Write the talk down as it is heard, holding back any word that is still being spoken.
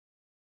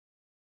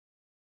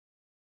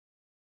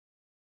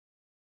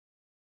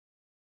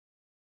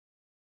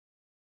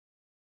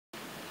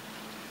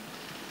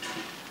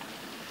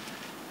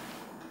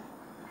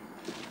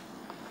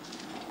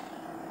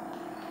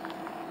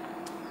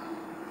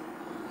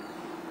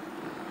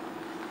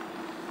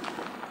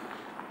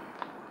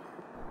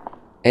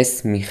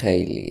ეს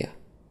მიხეილია,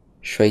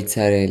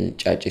 შვეიცარიელი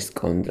ჭაჭის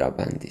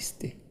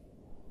კონტრაბანდისტი.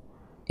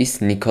 ის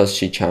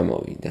ნიკოზში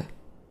ჩამოვიდა.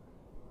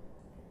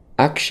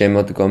 აქ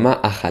შემოდგომა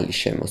ახალი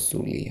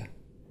შემოსულია.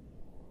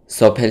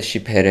 სოფელში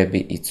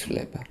ფერები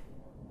იცვლება.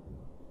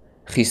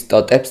 ხის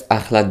ტოტებს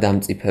ახლა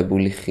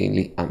დამწიფებული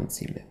ხილი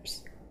ამძიმებს.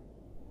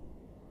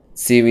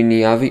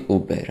 ცივინიავი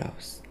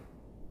უბერავს.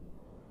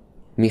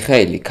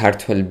 მიხეილი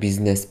ქართველ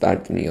ბიზნეს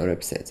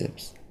პარტნიორებს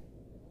ეძებს.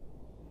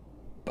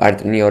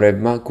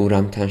 პარტნიორებმა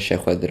გურამთან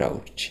შეხვედრა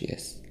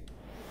ურჩიეს.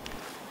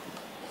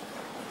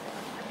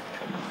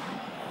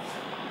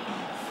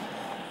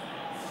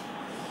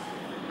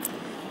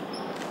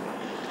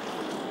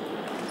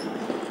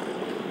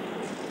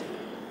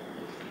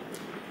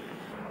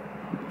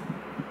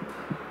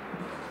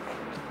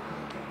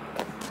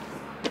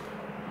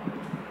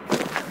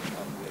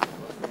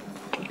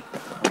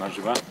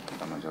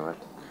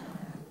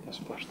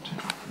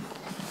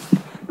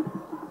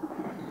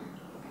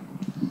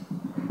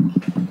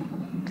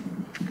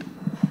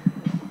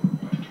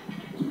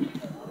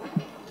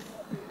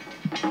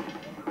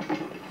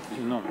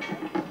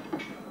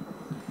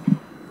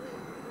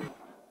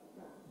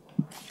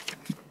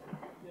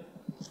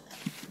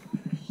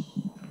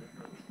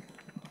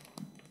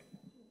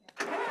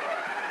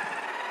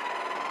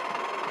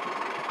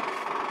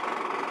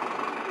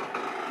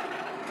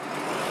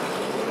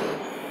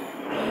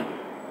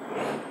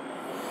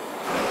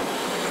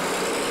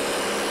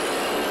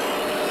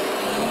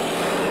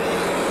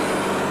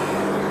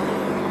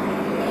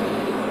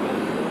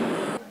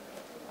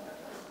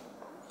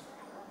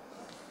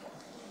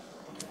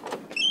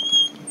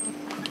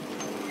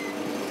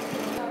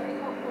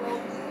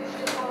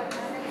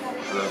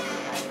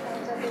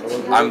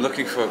 I'm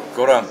looking for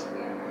Goram.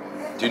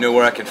 Do you know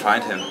where I can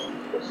find him?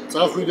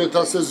 წახვიდეთ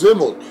ასე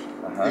ზემოთ.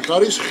 იქ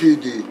არის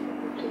ხიდი.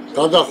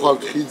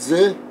 გადახვალთ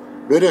ხიდზე,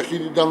 მერე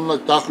ხიდიდან უნდა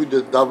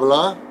დახვიდეთ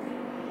დაბლა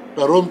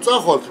და რომ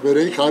წახვალთ,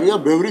 მერე იქ არიან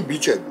ბევრი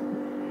ბიჭები.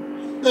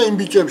 და იმ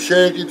ბიჭებს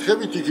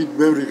შეეკითხებით, იქით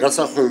ბევრი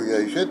გასახვევია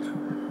იქეთ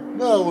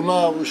და უნდა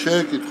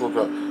შეეკითხოთ.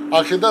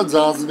 აქედან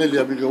ძალიან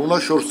ძნელია, მიგე უნდა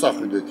შორს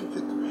წახვიდეთ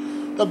იქით.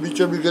 და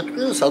ბიჭები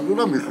გეტყვიან, სად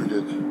უნდა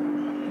მიხვიდეთ.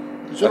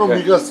 ისე რომ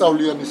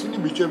მიგასწავლიან ისინი,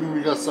 ბიჭები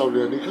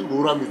მიგასწავლიან იქ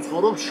გურამი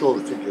ცხოვრობს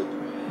შორს იქეთ.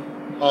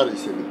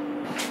 არის ეგ.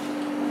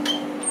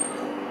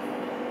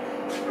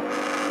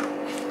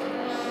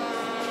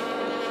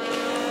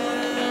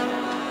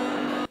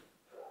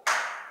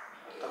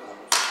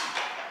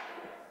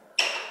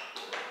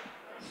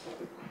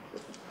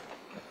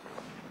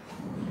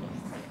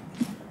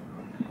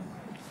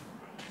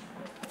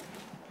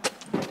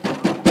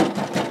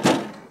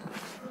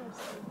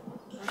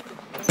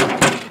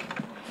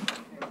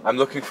 I'm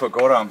looking for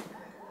Goram.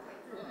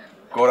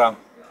 Goram.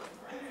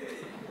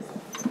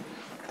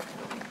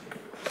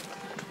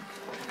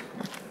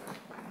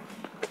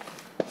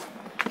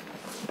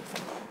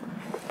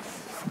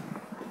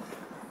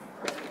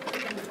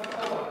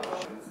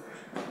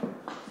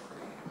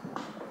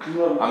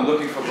 I'm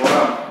looking for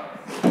Goram.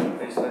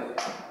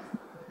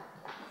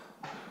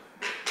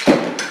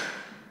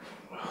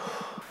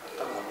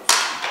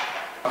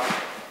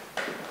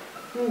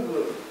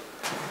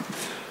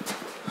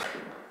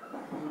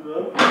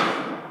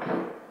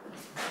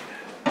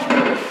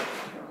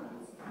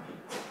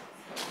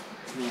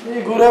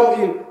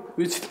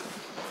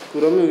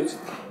 Gurami which?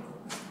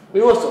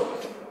 We also.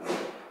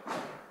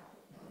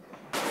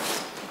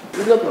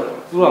 We got one.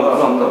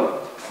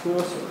 Guram. We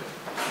also.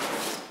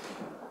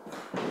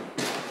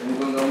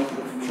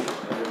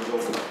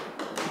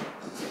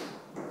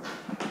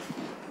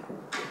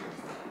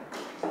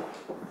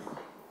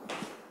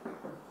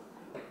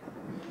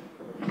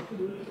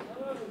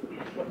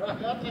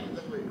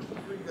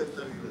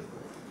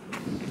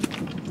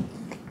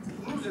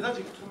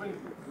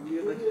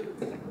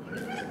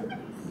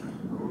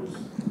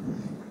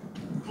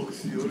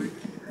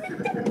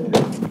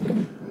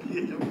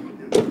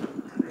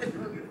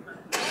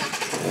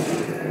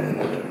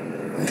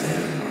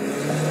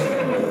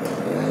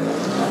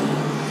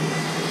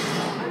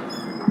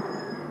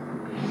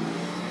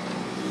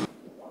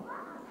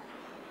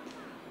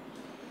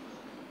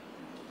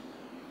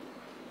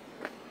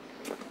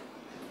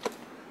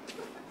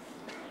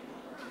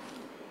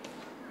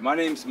 My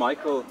name's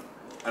Michael,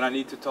 and I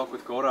need to talk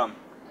with Goram.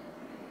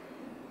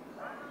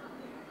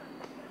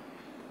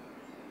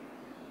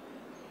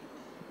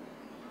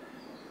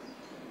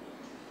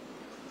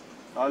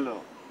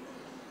 Hello.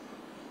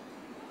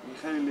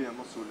 Mikhaili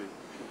Mosuli.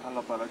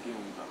 Hala paraki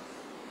unda.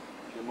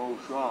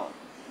 Shemoshwa.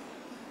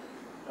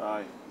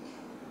 Ay.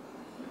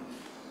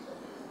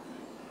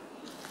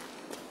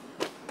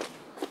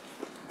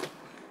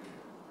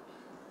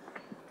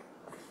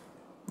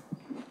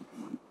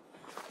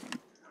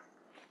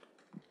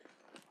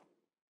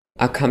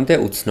 აქამდე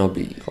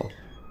უცნობი იყო,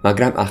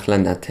 მაგრამ ახლა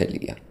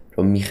ნათელია,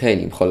 რომ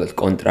მიხეილი მხოლოდ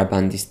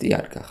კონტრაბანდისტი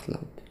არ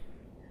გახლავთ.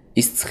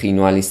 ის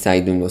ცხინვალის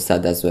საიდუმლო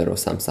სადაზვერო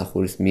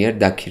სამსახურის მიერ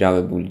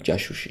დაქირავებული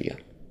ჯაშუშია.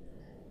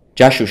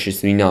 ჯაშუშის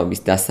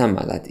ვინაობის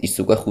დასამალად ის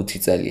უკვე 5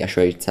 წელია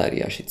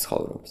შვეიცარიაში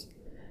ცხოვრობს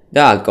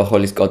და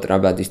ალკოჰოლის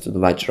კონტრაბანდისტულ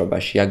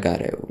ვაჭრობაშია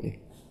გარეული.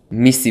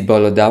 მისი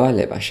ბოლო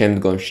დავალება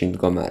შემდგომში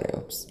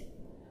მდგომარეობს.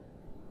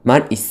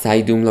 მან ის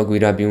საიდუმლო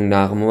გვირაბი უნდა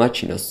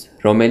აღმოაჩინოს,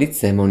 რომელიც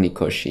ზემო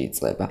ნიკოზში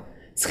იწყება,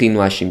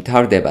 ცხინვალში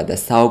მთავრდება და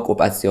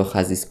საოკუპაციო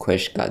ხაზის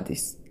ქვეშ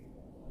გადის.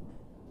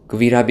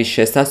 გვირაბის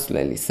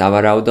შესასვლელი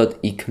სავარაუდოდ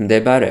იქ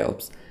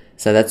მდებარეობს,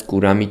 სადაც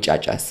გურამი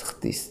ჭაჭას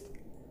ხდის.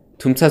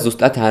 თუმცა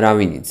ზუსტად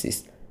არავინ იცის,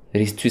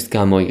 რისთვის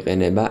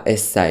გამოიყენება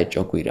ეს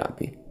საეჭო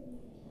გვირაბი.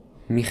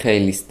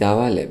 მიხეილის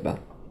დავალება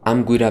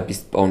ამ გვირაბის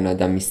პოვნა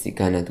და მისი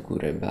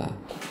განადგურებაა.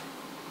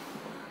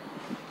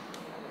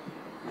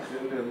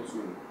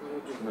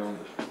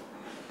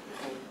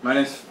 My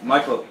name's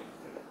Michael.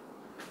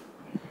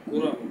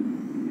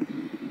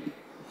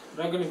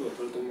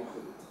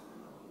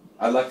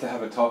 I'd like to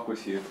have a talk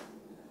with you.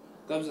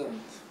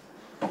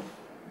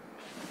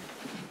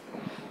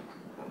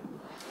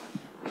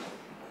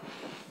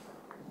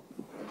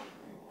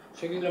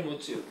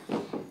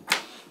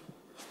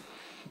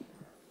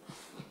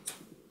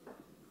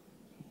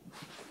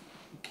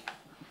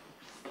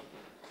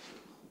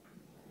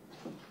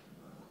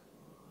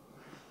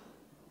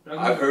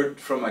 I've heard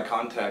from my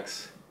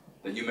contacts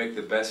that you make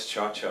the best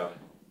cha-cha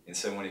in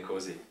Zemo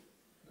Nikozi.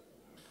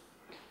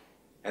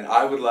 And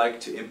I would like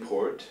to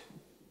import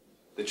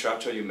the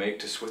cha-cha you make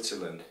to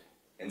Switzerland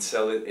and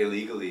sell it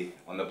illegally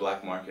on the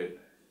black market.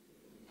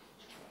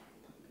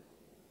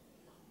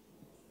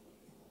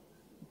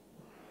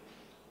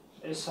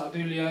 ეს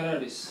ადვილი არ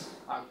არის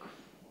აქ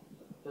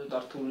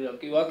დარტულია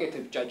კი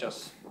ვაკეთებ ჭაჭას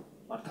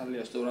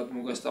მართალია სწორად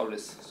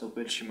მოგესწავლეს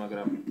სოფელში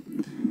მაგრამ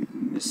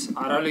ეს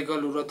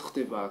არალეგალურად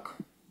ხდება აქ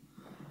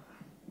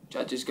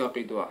ჭაჭის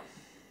გაყიდვა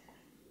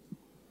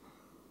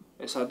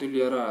ეს ადვილი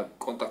არა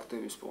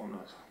კონტაქტების პოვნა.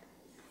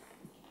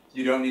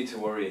 You don't need to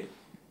worry.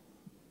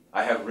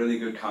 I have really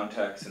good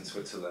contacts in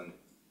Switzerland,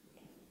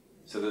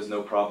 so there's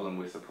no problem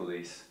with the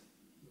police.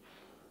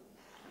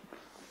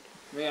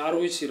 მე არ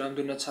ვიცი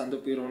რამდენად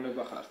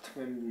სანდოპირონება ხართ.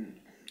 მე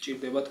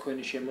მჭირდება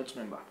თქვენი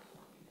შემოწმება.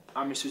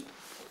 ამისთვის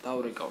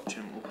დავრეკავ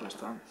ჩემ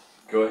უფროსთან.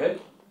 Go ahead.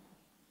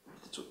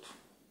 ცუდ.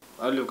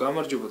 ალო,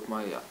 გამარჯობათ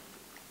მაია.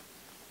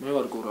 მე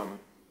ვარ გურამი.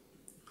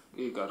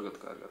 კი,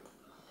 კარგად.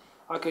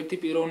 აქ ერთი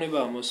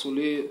პიროვნებაა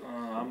მოსული,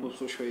 ამბობს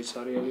რომ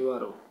შვეიცარიელი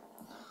ვარო.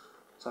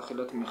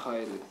 სახელად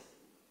მიხაელი.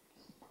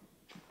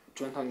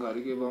 ჩვენთან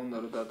გარიგება უნდა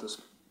რომ დადოს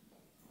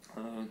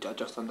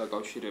ჭაჭასთან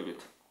დაკავშირებით.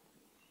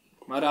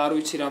 მაგრამ არ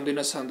ვიცი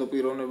რამდენად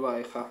სანდოპირონებაა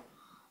ეხა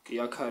კი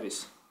აქ არის.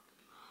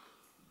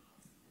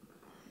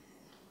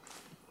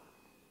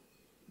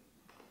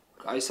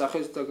 აი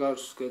სახელს და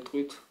გარს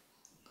გეტყვით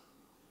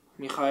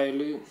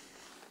მიხაელი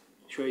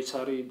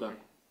შვეიცარიიდან.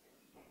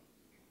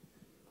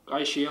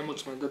 აი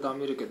შეამოწმეთ და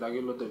დამირეკე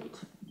დაგელოდებით.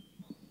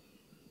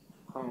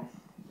 ხო,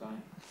 დაი.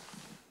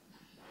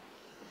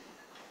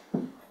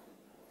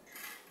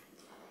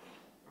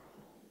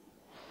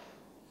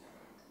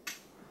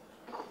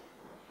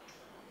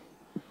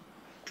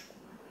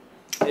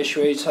 ეს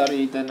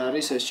შვეიცარიიდან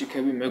არის ეს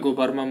ჩიქები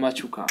მეგობარმა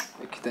მაჩუკა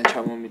იქიდან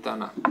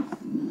ჩამომიტანა.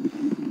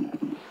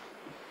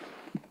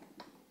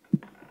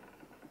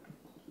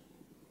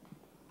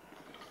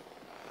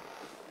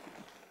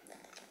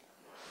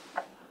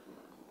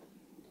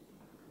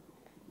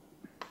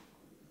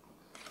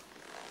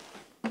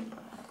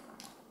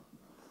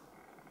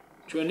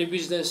 ჩვენი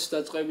ბიზნესი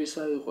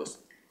დაწყებისა იყოს.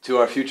 To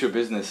our future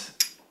business.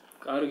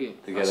 კარგი,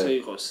 ასე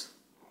იყოს.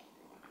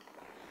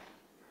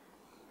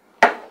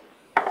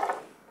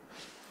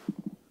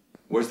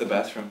 Where's the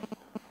bathroom?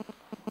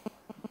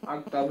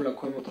 აქ დაბლა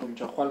ქვემოთ რომ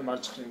ჯახვალ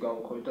მარცხნივ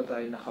გავუხოვით და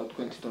დაინახავ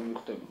თქვენ თვითონ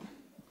მიხვდებით.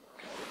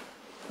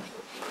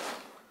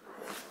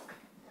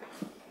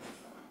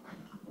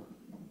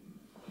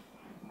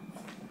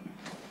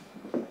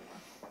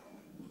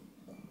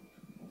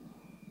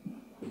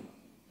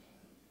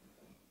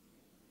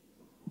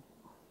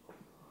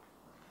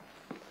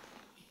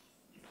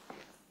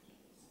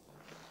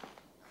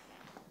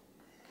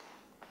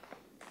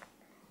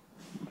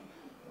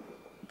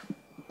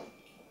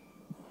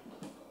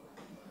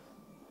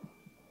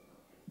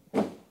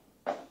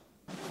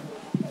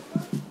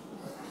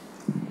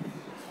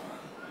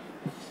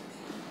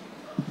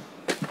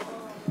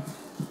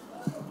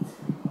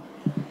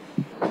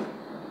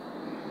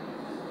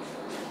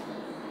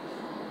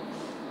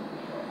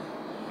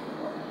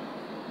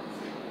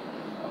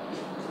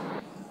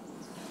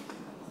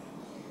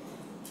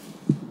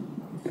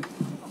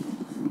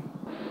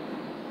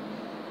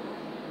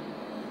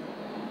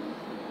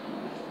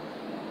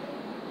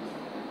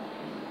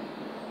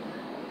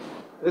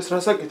 ეს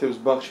რას აკეთებს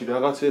ბაღში,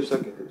 რაღაცებს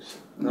აკეთებს.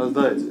 რას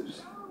დაეძებს?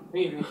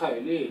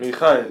 მიხაელი?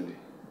 მიხაელი.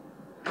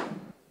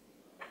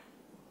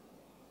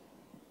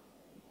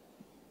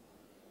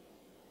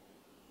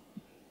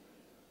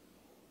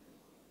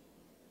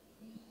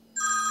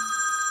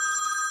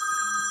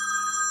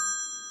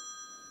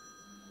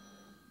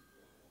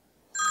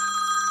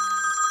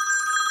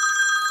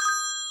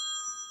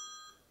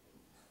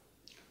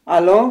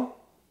 Алло?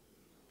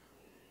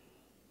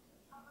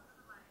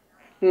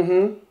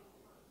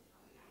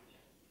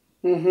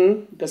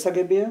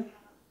 დასაგებია?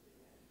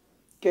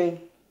 კი.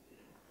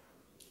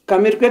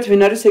 გამირკვეთ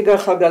ვინ არის ეგ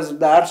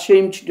ახალგაზრდა, არ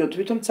შეიმჩნიოთ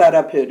თვითონ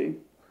არაფერი.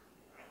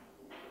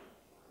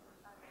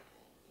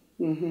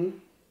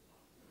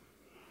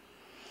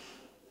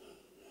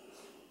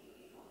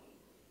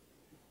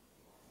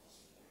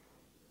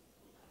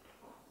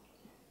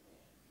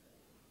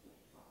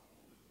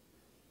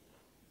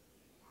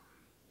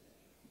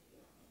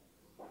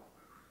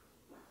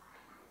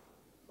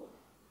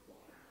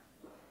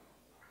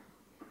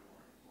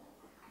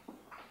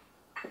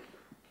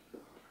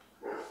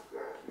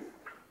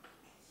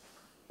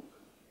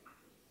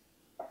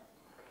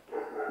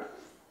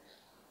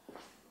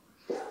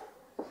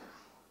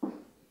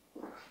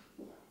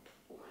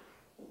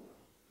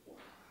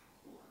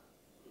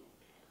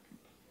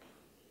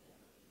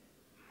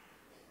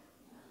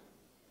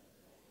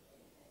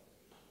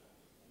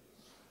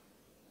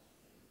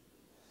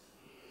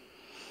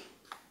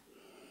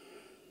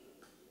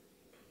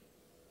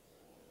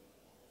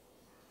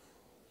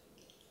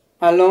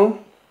 Allo?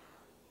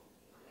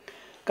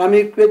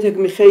 Გამიკვეთ ეგ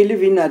მიხეილი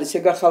ვინ არის?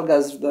 ეგ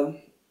ახალგაზრდა.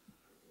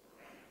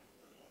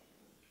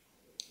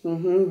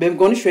 მე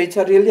მგონი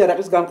შვეიცარიელი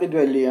არაყის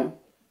გამყიდველია.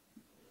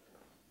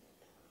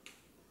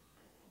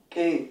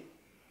 კი.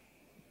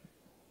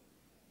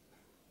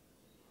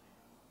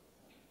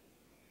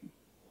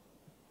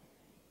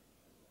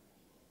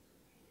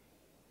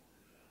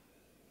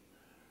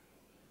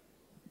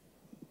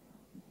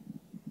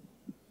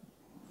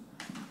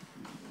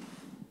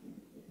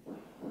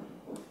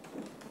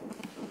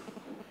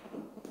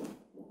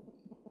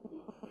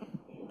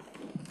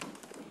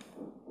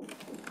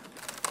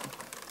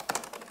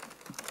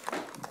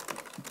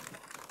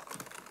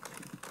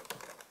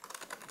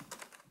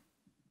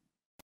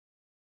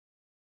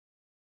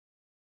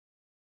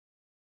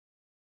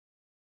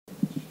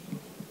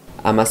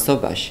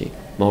 ამასობაში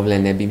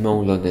მოვლენები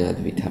მოულოდნელად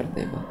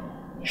ვითარდება.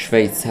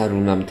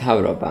 შვეიცარიულმა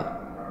მთავრობამ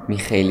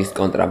მიხეილის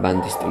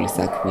კონტრაბანდისტული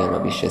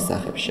საქმიანობის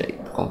შესახებ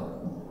შეიტყო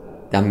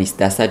და მის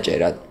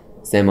დასაჭერად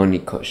ზემო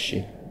ნიკოზში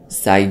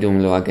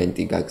საიდუმლო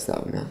აგენტი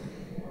გაგზავნა.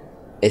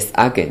 ეს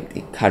აგენტი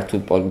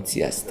ქართულ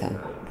პოლიციასთან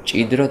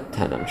მჭიდროდ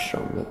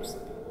თანამშრომლობს.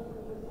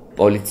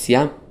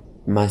 პოლიციამ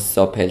მას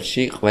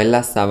სოფელში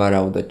ყველა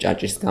სავარაუდო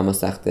ჭაჭის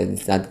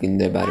გამოსახდელის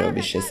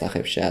ადგილმდებარეობის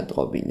შესახებ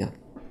შეადღობინა.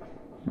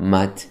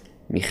 მათ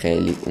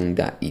მიხეილი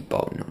უნდა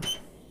იპოვნონ.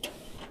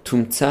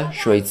 თუმცა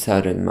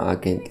შვეიცარიელმა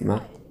აგენტმა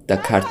და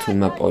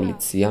ქართულმა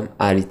პოლიციამ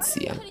არ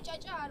იციან,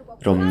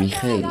 რომ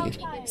მიხეილი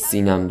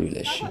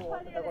სინამდვილეში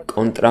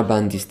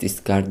კონტრაბანდისტის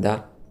გარდა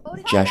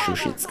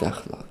ჯაშუშიც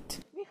გახლავთ.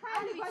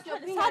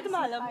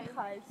 სადმალა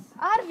მიხაილს.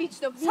 არ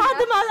ვიცნობ.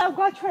 სადმალა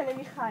გვაჩვენე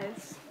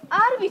მიხაილს.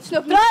 არ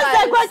ვიცნობ.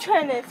 დროზე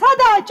გვაჩვენე.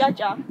 სადაა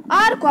ჭაჭა?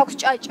 არ გვაქვს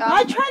ჭაჭა.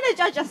 გვაჩვენე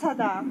ჭაჭა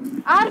სადაა?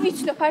 არ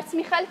ვიცნობ, არც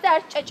მიხაილი და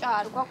არც ჭაჭა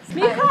არ გვაქვს.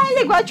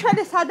 მიხაილი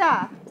გვაჩვენე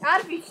სადაა?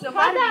 არ ვიცნობ.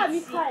 სადაა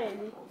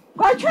მიხაილი?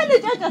 გვაჩვენე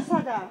ჭაჭა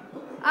სადაა?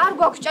 არ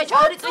გვაქვს ჭაჭა,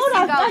 ორი წლის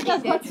წინ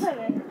გავყიდეთ.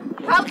 გვაჩვენე.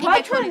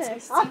 გავყიდეთ ორი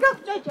წლის წინ. არ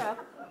გაქვს ჭაჭა?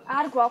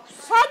 არ გვაქვს.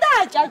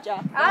 სადაა ჭაჭა?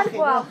 არ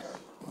გვაქვს.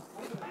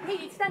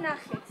 მიდით და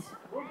ნახეთ.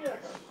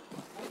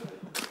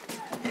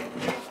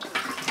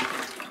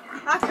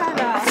 აქ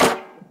არა.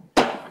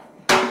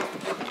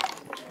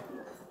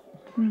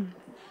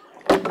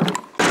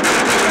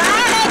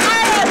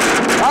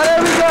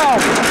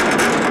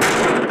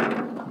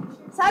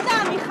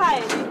 სადაა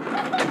მიხაილი?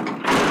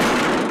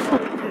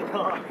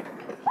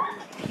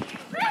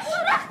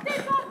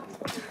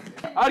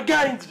 არ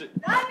გაინძრე.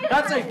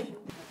 დაწეკი.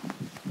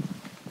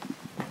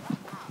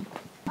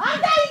 არ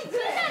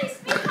დაინძრე. არის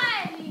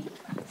მიხაილი.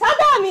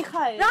 სადაა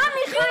მიხაილი? რა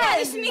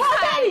მიხაილი?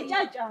 მიხაილი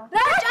ჭაჭა.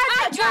 რა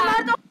ჭაჭა?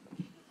 მარტო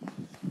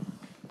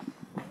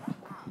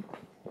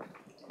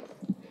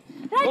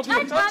რა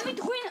ჭაჭა? ამით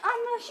ღვინ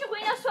ამაში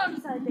ღვინოს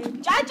ვამზადე.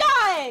 ჭაჭა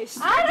ეს.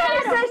 არა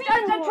ეს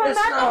ჭაჭა ჩვენ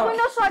მარტო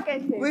ღვინოს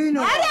ვაკეთებ.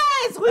 არა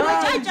ეს ღვინო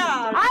ჭაჭა.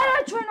 არა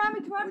ჩვენ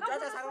ამით მარტო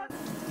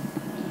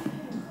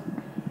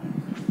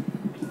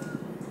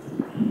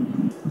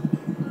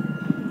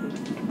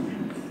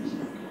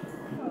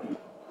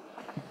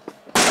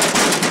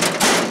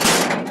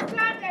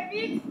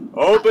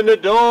Open the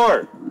door.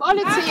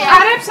 პოლიცია.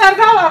 არებს არ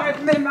გავაღებ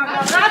მე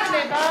მაგრამ რა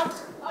ხდება?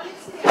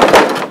 პოლიცია.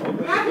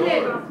 რა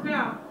ხდება?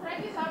 რა?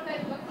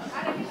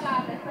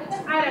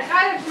 არა,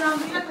 კარებს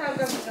ნამდვილად არ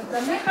გავიწევდა.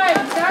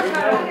 მიხაილი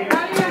დაკარგა.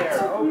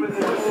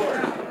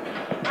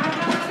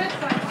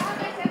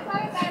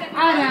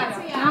 არა,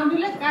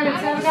 ნამდვილად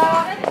კარებს არ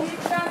გავაღებ.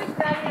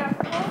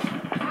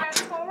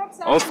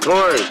 Of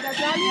course.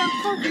 ძალიან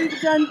ხო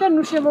გიგზავნა და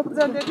ნუ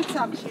შემოგზანდებით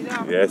სამში რა.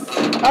 Yes.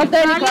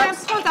 ძალიან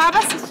ხო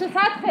აბას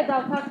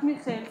შეხედავთ აქ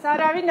მიხეილს,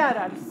 არავინ არ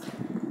არის.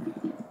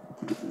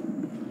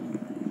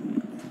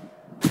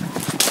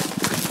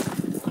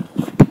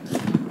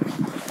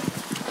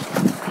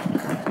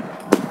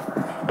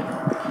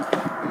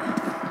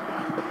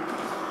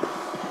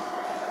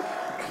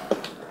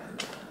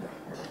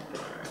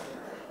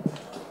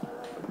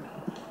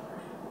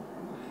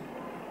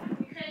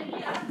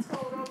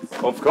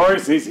 Of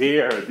course he's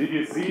here. Did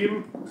you see him?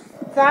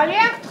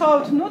 ძალიან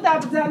გთხოვთ, ნუ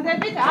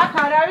დაბრძანდებით, აქ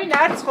არავინ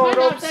არ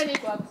ცხოვრობს.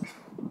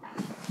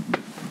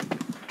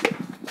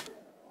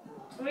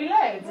 ვილა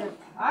ეძებ,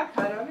 აქ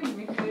არავინ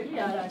მიხეილი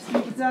არ არის.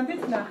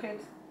 ბრძანდით ნახეთ.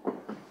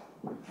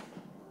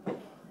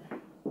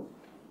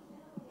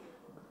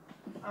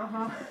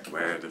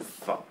 Where the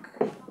fuck?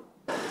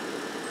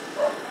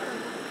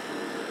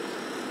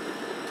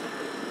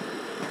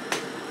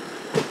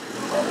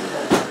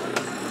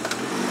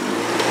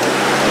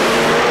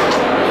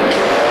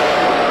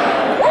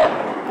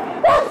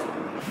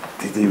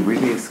 Did he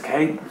really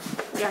escape?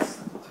 Yes.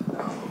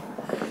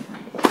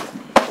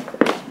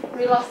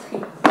 We lost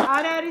him.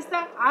 არ არის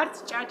და არც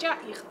ჭაჭა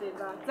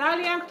იხდება.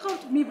 ძალიან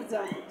გთხოვთ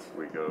მიბრძანოთ.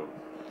 We go.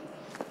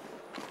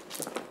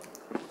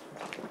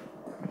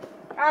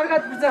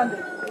 კარგად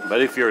ბრძანდეთ.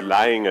 But if you're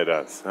lying at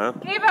us, huh?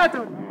 კი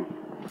ბატონო.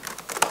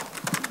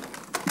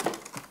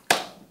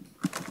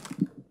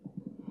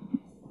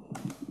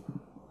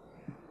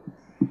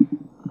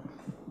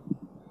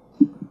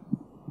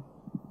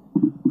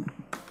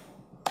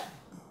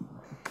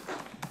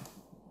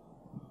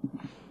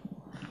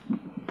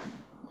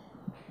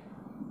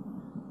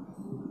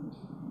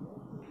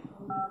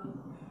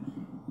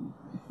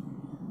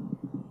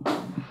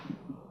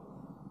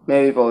 მე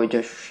ვიპოვე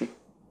ჯაშუში.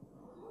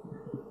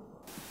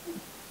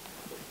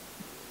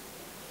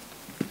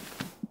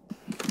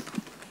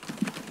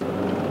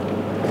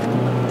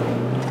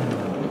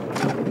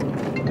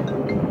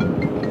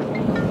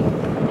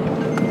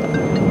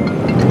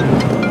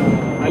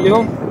 Алло,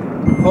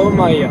 ო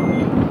მაია.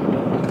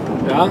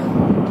 რა?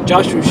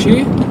 ჯაშუში?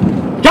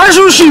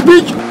 ჯაშუში,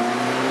 ბიჭ!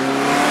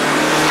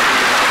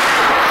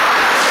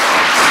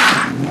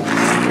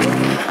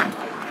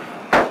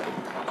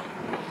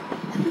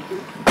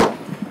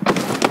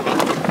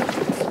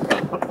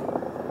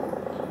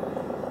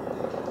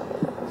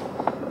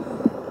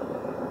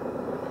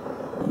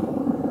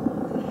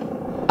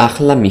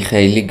 ახლა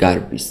მიხეილი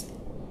გარბის,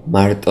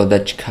 მარტო და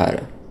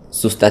ჩქარა,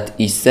 ზუსტად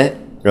ისე,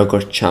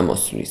 როგორც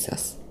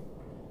ჩამოსვლისას.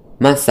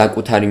 მან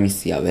საკუთარი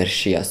მისია ვერ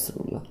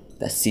შეასრულა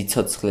და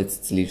სიცოცხლეც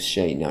ძლივს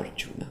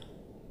შეინარჩუნა.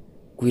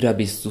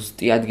 გვირაბის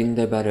ზუსტი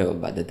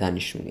ადგილმდებარეობა და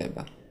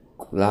დანიშნულება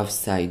კვლავ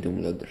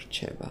საიდუმლოდ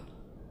რჩება.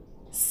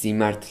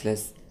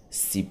 სიმართლეს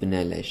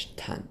სიბნელეშ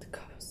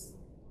თანდგავს.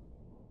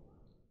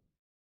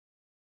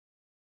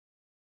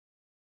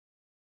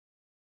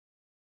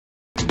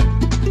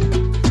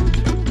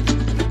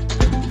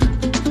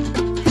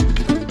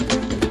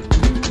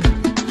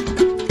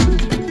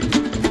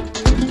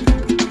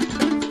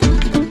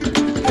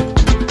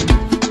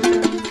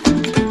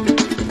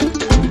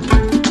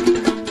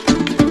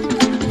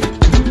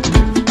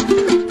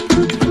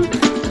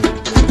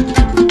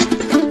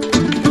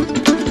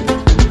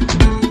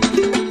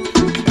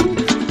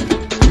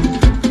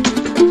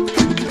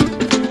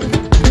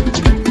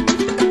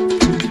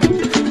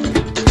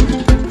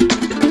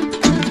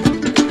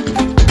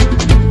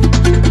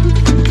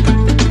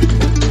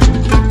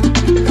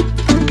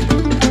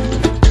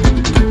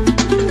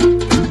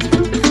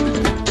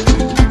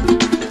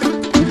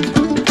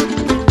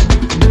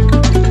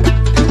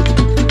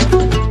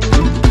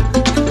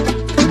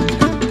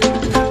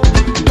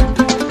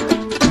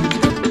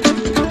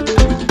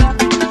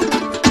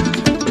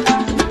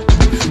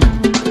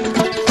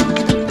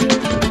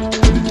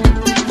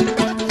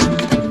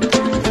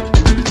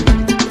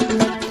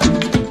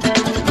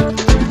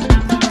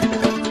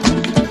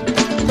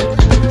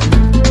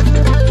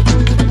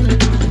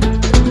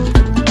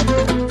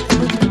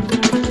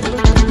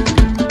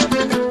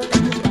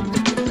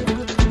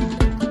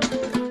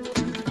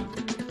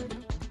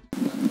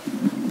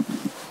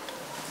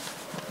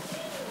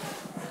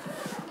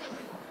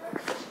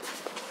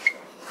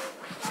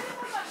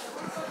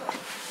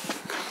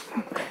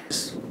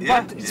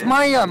 But it's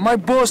Maya, my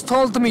boss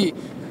told me.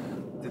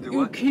 Did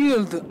You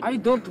killed, I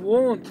don't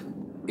want.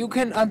 You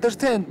can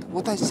understand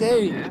what I say.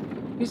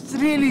 It's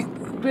really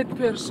bad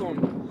person.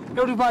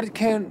 Everybody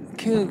can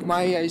kill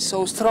Maya, is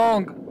so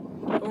strong.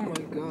 Oh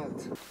my god.